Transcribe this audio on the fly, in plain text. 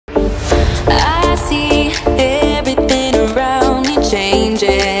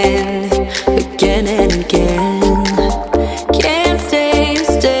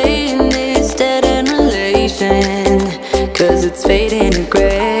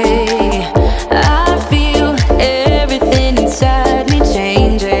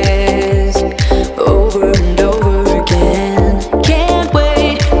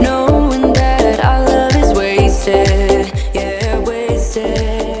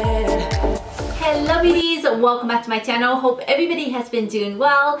welcome back to my channel. Hope everybody has been doing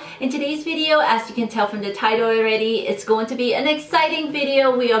well. In today's video, as you can tell from the title already, it's going to be an exciting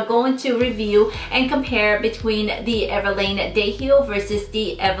video. We are going to review and compare between the Everlane Day Heel versus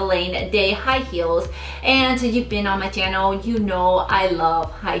the Everlane Day High Heels. And you've been on my channel, you know I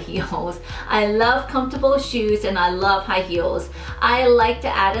love high heels. I love comfortable shoes and I love high heels. I like to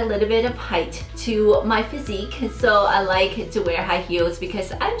add a little bit of height to my physique, so I like to wear high heels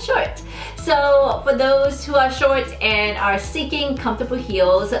because I'm short. So for those who are short and are seeking comfortable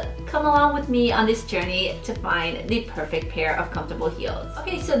heels, come along with me on this journey to find the perfect pair of comfortable heels.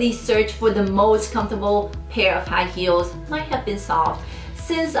 Okay, so the search for the most comfortable pair of high heels might have been solved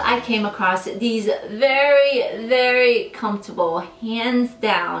since I came across these very comfortable, hands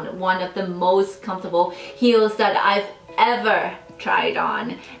down, one of the most comfortable heels that I've ever tried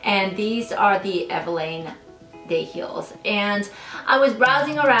on, and these are the Everlane Day Heels. And I was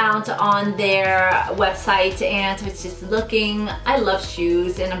browsing around on their website and I was just looking. I love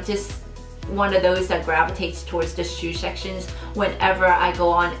shoes and I'm just one of those that gravitates towards the shoe sections whenever I go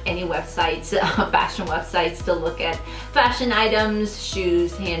on any websites, fashion websites, to look at fashion items,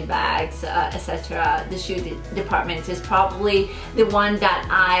 shoes, handbags, etc. The shoe department is probably the one that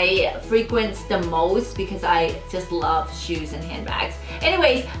I frequent the most because I just love shoes and handbags.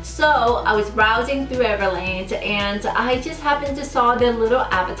 Anyways, so I was browsing through Everlane and I just happened to saw their little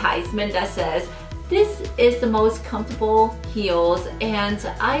advertisement that says, "This is the most comfortable heels," and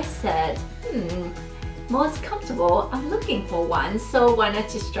I said, most comfortable, I'm looking for one, so why not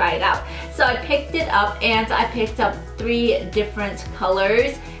just try it out. So I picked it up and I picked up 3 different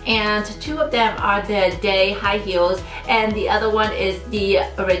colors, and 2 of them are the Day High Heels and the other one is the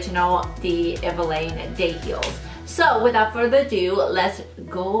original, the Everlane Day Heels. So without further ado, let's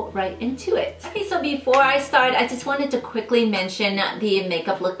go right into it. Okay, so before I start, I just wanted to quickly mention the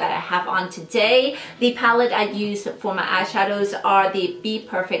makeup look that I have on today. The palette I use for my eyeshadows are the Be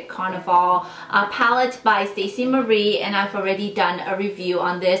Perfect Carnival palette by Stacey Marie, and I've already done a review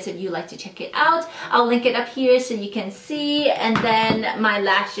on this if you'd like to check it out. I'll link it up here so you can see. And then my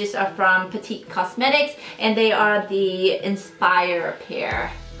lashes are from Petite Cosmetics and they are the Inspire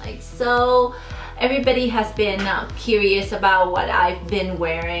pair, like so. Everybody has been curious about what I've been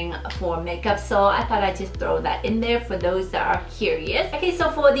wearing for makeup, so I thought I'd just throw that in there for those that are curious. Okay,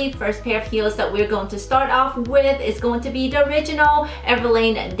 so for the first pair of heels that we're going to start off with is going to be the original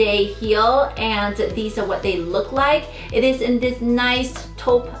Everlane Day Heel, and these are what they look like. It is in this nice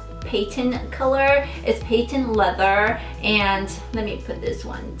taupe patent color. It's patent leather, and let me put this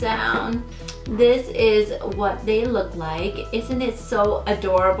one down. This is what they look like. Isn't it so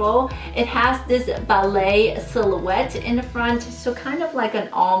adorable? It has this ballet silhouette in the front, so kind of like an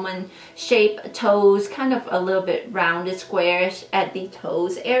almond shaped toes, kind of a little bit rounded squarish at the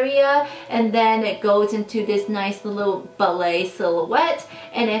toes area, and then it goes into this nice little ballet silhouette,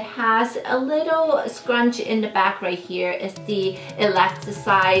 and it has a little scrunch in the back right here. It's the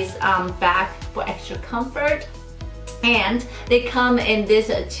elasticized back for extra comfort. And they come in this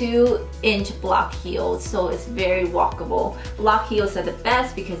 2-inch block heels, so it's very walkable. Block heels are the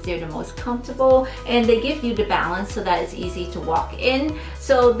best because they're the most comfortable and they give you the balance so that it's easy to walk in.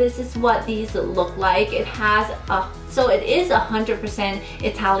 So this is what these look like. It has so it is 100%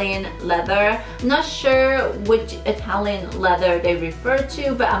 Italian leather. I'm not sure which Italian leather they refer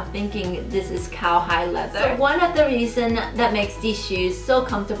to, but I'm thinking this is cowhide leather. So one of the reasons that makes these shoes so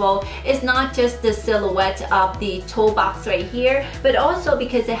comfortable is not just the silhouette of the toe box right here, but also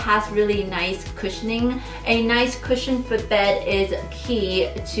because it has really nice cushioning. A nice cushion footbed is key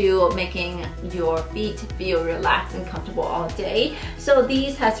to making your feet feel relaxed and comfortable all day. So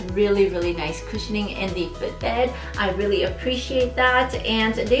these has really nice cushioning in the footbed. I really appreciate that,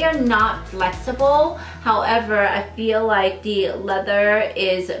 and they are not flexible. However, I feel like the leather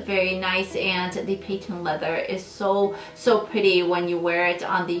is very nice and the patent leather is so pretty when you wear it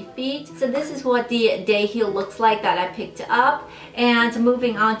on the feet. So this is what the Day Heel looks like that I picked up. And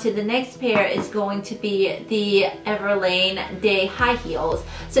moving on to the next pair is going to be the Everlane Day High Heels.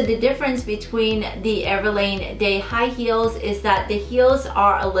 So the difference between the Everlane Day High Heels is that the heels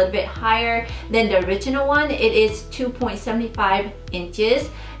are a little bit higher than the original one. It is 2.75 inches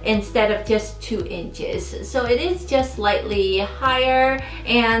instead of just 2 inches. So it is just slightly higher,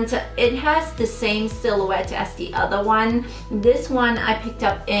 and it has the same silhouette as the other one. This one I picked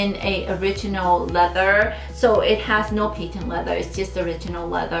up in a original leather, so it has no patent leather, it's just original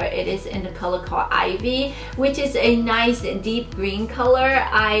leather. It is in the color called Ivy, which is a nice deep green color.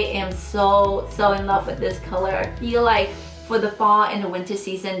 I am so in love with this color. I feel like for the fall and the winter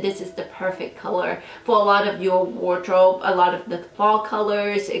season, this is the perfect color for a lot of your wardrobe. A lot of the fall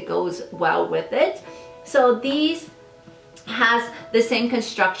colors, it goes well with it. So these has the same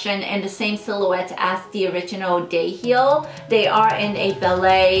construction and the same silhouette as the original day heel. They are in a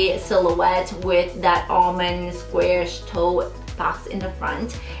ballet silhouette with that almond square toe box in the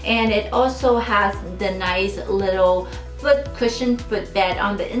front, and it also has the nice little cushion footbed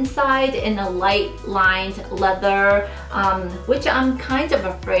on the inside in a light lined leather, which I'm kind of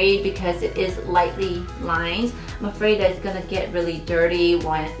afraid because it is lightly lined. I'm afraid that it's gonna get really dirty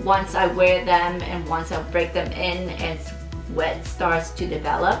once I wear them and once I break them in and sweat starts to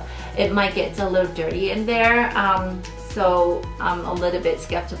develop. It might get a little dirty in there, so I'm a little bit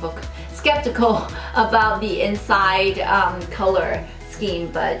skeptical about the inside color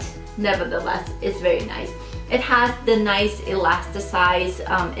scheme, but nevertheless it's very nice. It has the nice elasticize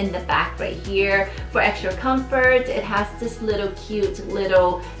in the back right here for extra comfort. It has this little cute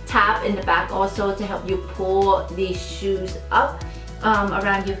little tab in the back also to help you pull the shoes up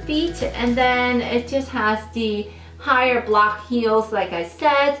around your feet, and then it just has the higher block heels like I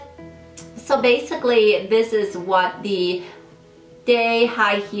said. So basically this is what the day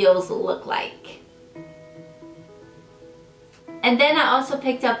high heels look like. And then I also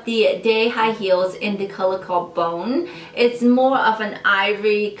picked up the day high heels in the color called Bone. It's more of an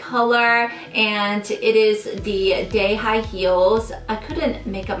ivory color, and it is the day high heels. I couldn't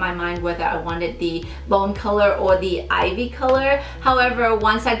make up my mind whether I wanted the bone color or the ivy color. However,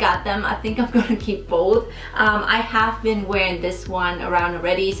 once I got them, I think I'm gonna keep both. I have been wearing this one around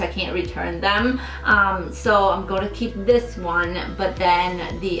already, so I can't return them. So I'm gonna keep this one, but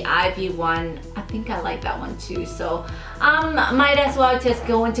then the ivy one, I think I like that one too. So might as well just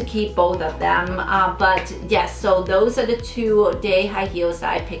going to keep both of them, but yes, so those are the two day high heels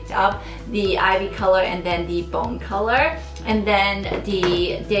that I picked up, the ivy color and then the bone color, and then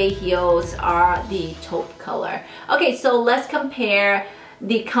the day heels are the taupe color. Okay, so let's compare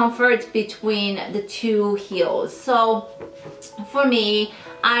the comfort between the two heels. So for me,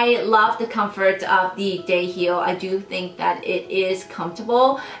 I love the comfort of the day heel. I do think that it is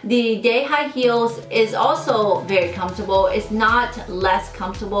comfortable. The day high heels is also very comfortable. It's not less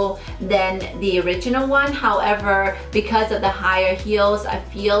comfortable than the original one. However, because of the higher heels, I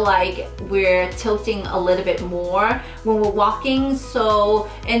feel like we're tilting a little bit more when we're walking. So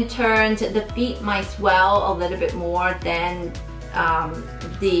in turn, the feet might swell a little bit more than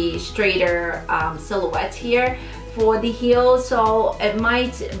the straighter silhouette here for the heels. So it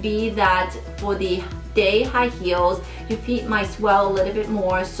might be that for the day high heels, your feet might swell a little bit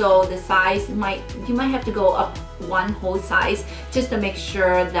more, so the size you might have to go up one whole size just to make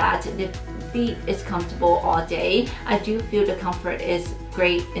sure that the feet is comfortable all day. I do feel the comfort is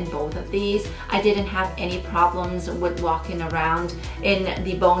great in both of these. I didn't have any problems with walking around in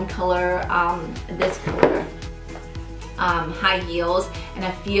the bone color, this color high heels, and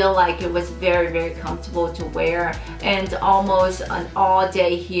I feel like it was very comfortable to wear, and almost an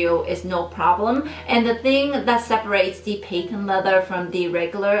all-day heel is no problem. And the thing that separates the patent leather from the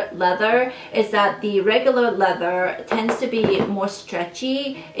regular leather is that the regular leather tends to be more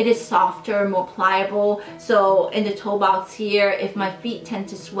stretchy. It is softer, more pliable. So in the toe box here, if my feet tend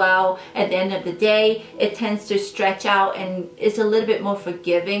to swell at the end of the day, it tends to stretch out and it's a little bit more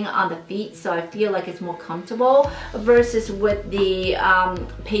forgiving on the feet, so I feel like it's more comfortable. Versus with the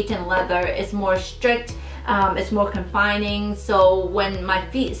patent leather, it's more strict, it's more confining. So when my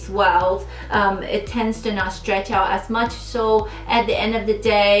feet swells, it tends to not stretch out as much. So at the end of the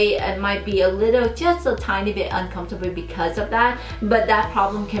day, it might be a little, just a tiny bit uncomfortable because of that. But that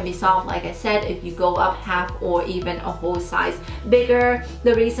problem can be solved, like I said, if you go up half or even a whole size bigger.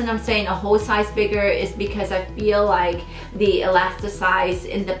 The reason I'm saying a whole size bigger is because I feel like the elasticize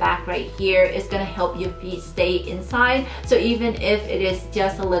in the back right here is going to help your feet stay inside. So even if it is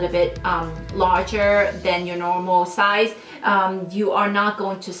just a little bit larger than your normal size, you are not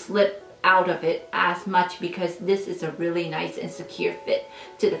going to slip out of it as much because this is a really nice and secure fit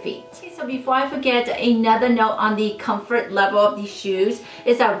to the feet. Okay, so before I forget, another note on the comfort level of these shoes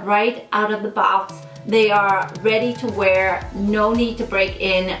is that right out of the box, they are ready to wear, no need to break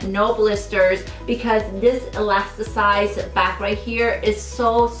in, no blisters, because this elasticize back right here is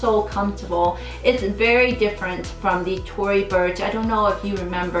so comfortable. It's very different from the Tory Burch. I don't know if you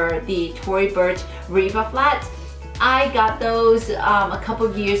remember the Tory Burch Riva flats. I got those a couple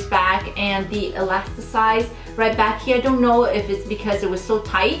of years back, and the elasticize right back here, I don't know if it's because it was so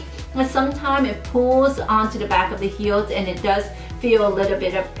tight, but sometimes it pulls onto the back of the heels and it does feel a little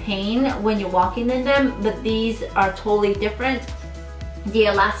bit of pain when you're walking in them, but these are totally different. The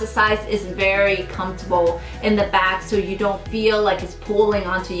elasticize is very comfortable in the back, so you don't feel like it's pulling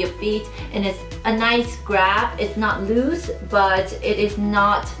onto your feet, and it's a nice grab. It's not loose, but it is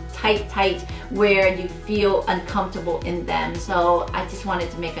not tight where you feel uncomfortable in them. So I just wanted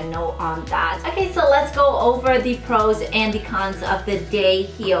to make a note on that. Okay, so let's go over the pros and the cons of the day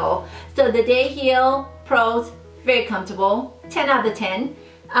heel. So the day heel, pros, very comfortable, 10 out of 10.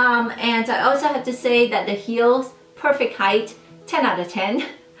 And I also have to say that the heels, perfect height, 10 out of 10.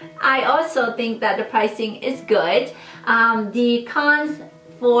 I also think that the pricing is good. The cons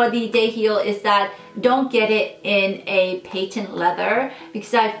for the day heel is that don't get it in a patent leather,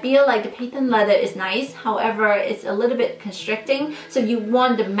 because I feel like the patent leather is nice, however it's a little bit constricting. So you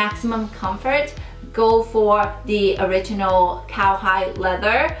want the maximum comfort, go for the original cowhide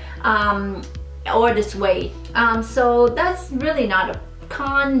leather or the suede. So that's really not a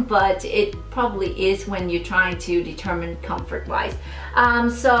con, but it probably is when you're trying to determine comfort wise.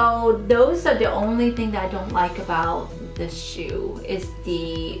 So those are the only thing that I don't like about the shoe, is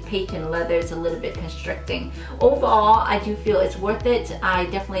the patent leather is a little bit constricting. Overall, I do feel it's worth it. I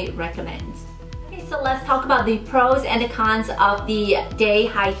definitely recommend. Okay, so let's talk about the pros and the cons of the day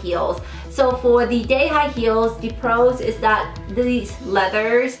high heels. So for the day high heels, the pros is that these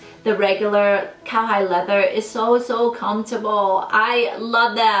leathers, the regular cowhide leather, is so comfortable. I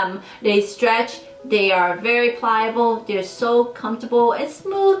love them. They stretch, they are very pliable, they're so comfortable and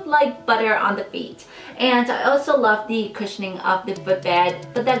smooth like butter on the feet. And I also love the cushioning of the footbed,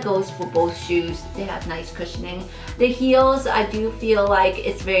 but that goes for both shoes. They have nice cushioning. The heels, I do feel like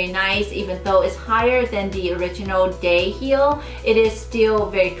it's very nice, even though it's higher than the original day heel. It is still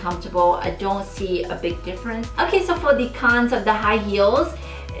very comfortable. I don't see a big difference. Okay, so for the cons of the high heels,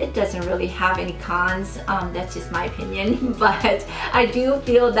 it doesn't really have any cons. That's just my opinion, but I do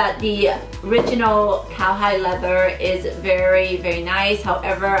feel that the original cowhide leather is very nice.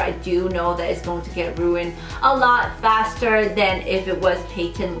 However, I do know that it's going to get ruined a lot faster than if it was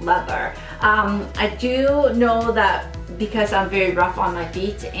patent leather. I do know that because I'm very rough on my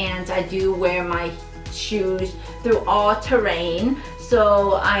feet and I do wear my shoes through all terrain,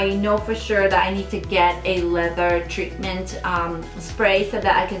 so I know for sure that I need to get a leather treatment spray so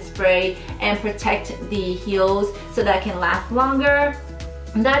that I can spray and protect the heels so that I can last longer.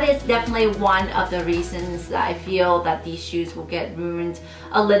 And that is definitely one of the reasons that I feel that these shoes will get ruined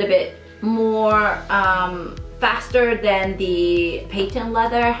a little bit more faster than the patent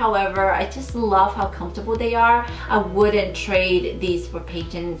leather. However, I just love how comfortable they are. I wouldn't trade these for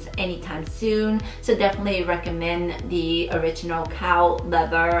patents anytime soon, so definitely recommend the original cow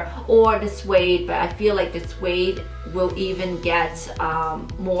leather or the suede, but I feel like the suede will even get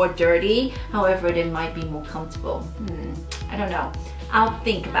more dirty. However, it might be more comfortable. I don't know. I'll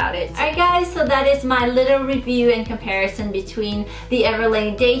think about it. Alright guys, so that is my little review and comparison between the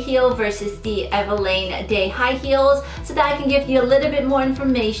Everlane day heel versus the Everlane day high heels, so that I can give you a little bit more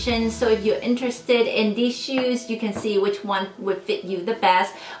information. So if you're interested in these shoes, you can see which one would fit you the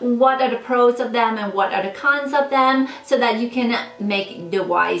best, what are the pros of them and what are the cons of them, so that you can make the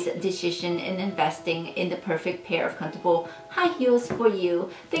wise decision in investing in the perfect pair of comfortable high heels for you.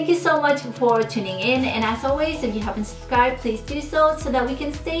 Thank you so much for tuning in, and as always, if you haven't subscribed, please do so that we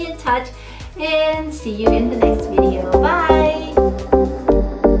can stay in touch, and see you in the next video. Bye!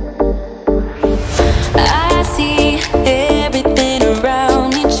 I see everything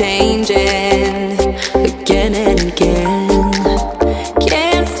around me changing again and again.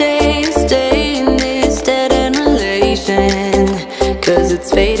 Can't stay in this dead-end relation, 'cause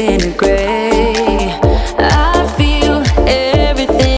it's fading to gray.